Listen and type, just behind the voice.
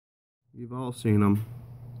You've all seen them.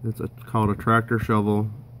 It's called a tractor shovel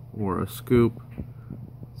or a scoop.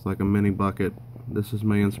 It's like a mini bucket. This is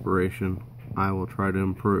my inspiration. I will try to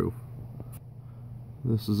improve.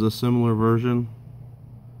 This is a similar version.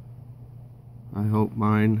 I hope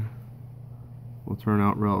mine will turn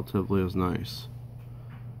out relatively as nice.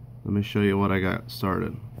 Let me show you what I got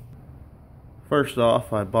started. First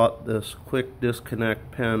off, I bought this quick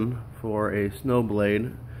disconnect pin for a snow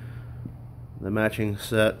blade. The matching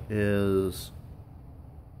set is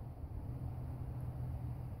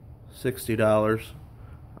 $60.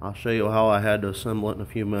 I'll show you how I had to assemble it in a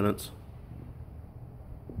few minutes.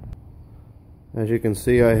 As you can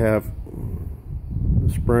see, I have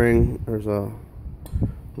the spring. There's a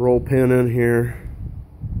roll pin in here.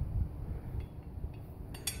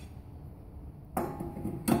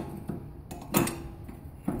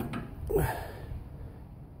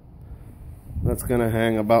 That's going to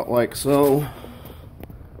hang about like so,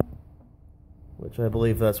 which I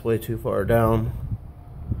believe that's way too far down.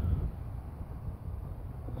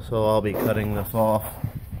 So I'll be cutting this off.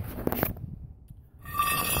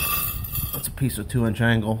 That's a piece of 2-inch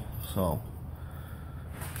angle, so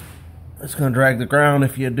it's going to drag the ground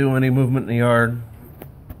if you do any movement in the yard.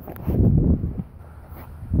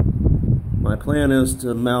 My plan is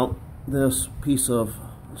to mount this piece of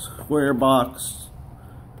square box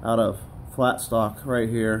out of flat stock right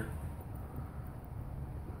here.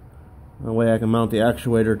 That way I can mount the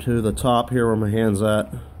actuator to the top here where my hand's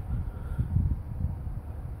at.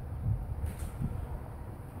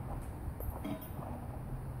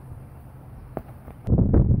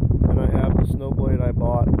 And I have the snow blade I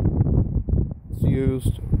bought. It's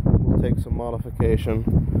used. We'll take some modification.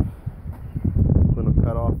 I'm going to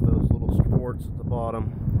cut off those little supports at the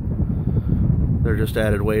bottom. They're just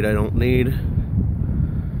added weight I don't need.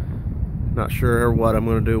 Not sure what I'm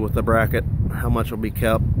going to do with the bracket, how much will be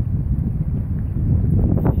kept.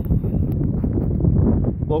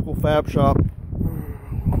 Local fab shop,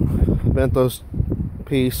 Bento's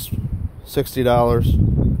piece, $60.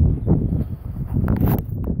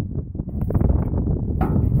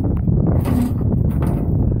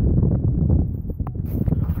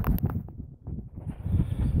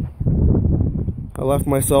 I left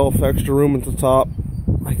myself extra room at the top.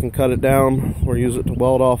 I can cut it down or use it to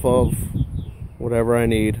weld off of, whatever I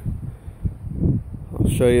need. I'll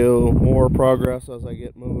show you more progress as I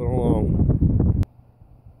get moving along.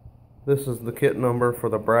 This is the kit number for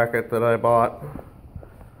the bracket that I bought.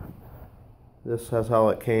 This has how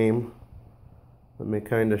it came. Let me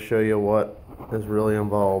kind of show you what is really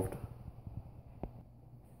involved.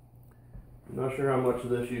 I'm not sure how much of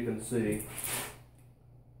this you can see,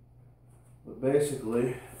 but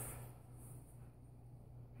basically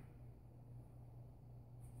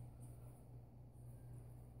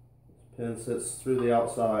pin sits through the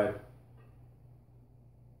outside.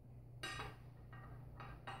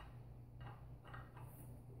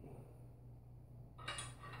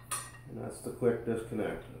 And that's the quick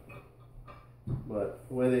disconnect. But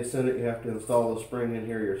the way they send it, you have to install the spring in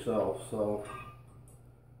here yourself, so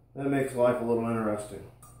that makes life a little interesting.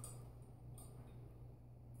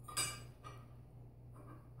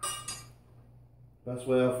 Best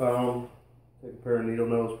way I found, take a pair of needle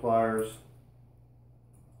nose pliers.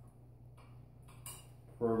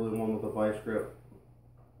 Preferably one with a vice grip.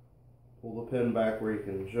 Pull the pin back where you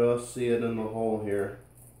can just see it in the hole here.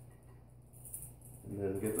 And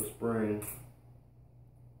then get the spring.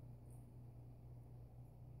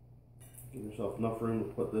 Give yourself enough room to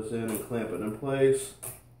put this in and clamp it in place.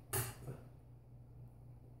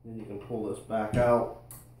 Then you can pull this back out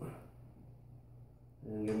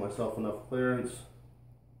and give myself enough clearance.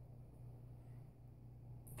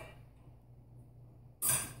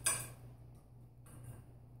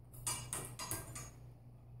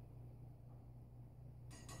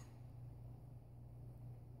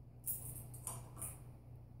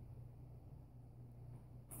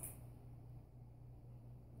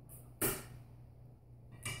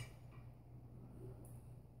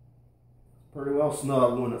 Pretty well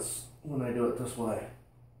snug when I do it this way.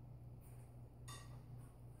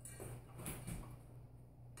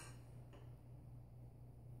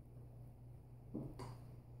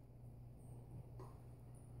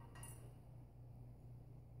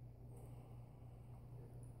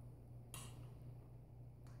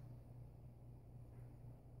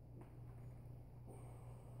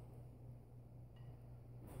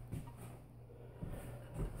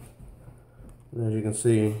 And as you can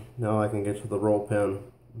see, now I can get to the roll pin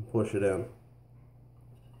and push it in.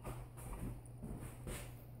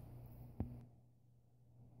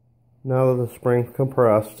 Now that the spring's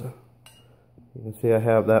compressed, you can see I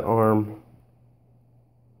have that arm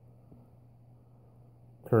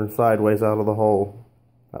turn sideways out of the hole.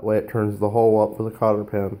 That way it turns the hole up for the cotter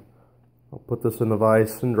pin. I'll put this in the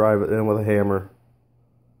vise and drive it in with a hammer.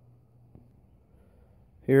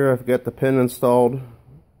 Here I've got the pin installed,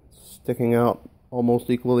 sticking out almost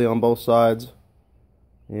equally on both sides.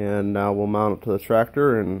 And now we'll mount it to the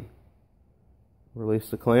tractor and release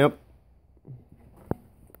the clamp.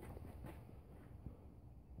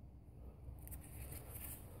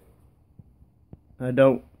 I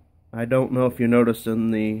don't know if you noticed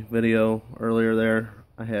in the video earlier there,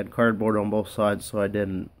 I had cardboard on both sides so I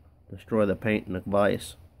didn't destroy the paint in the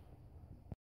vise.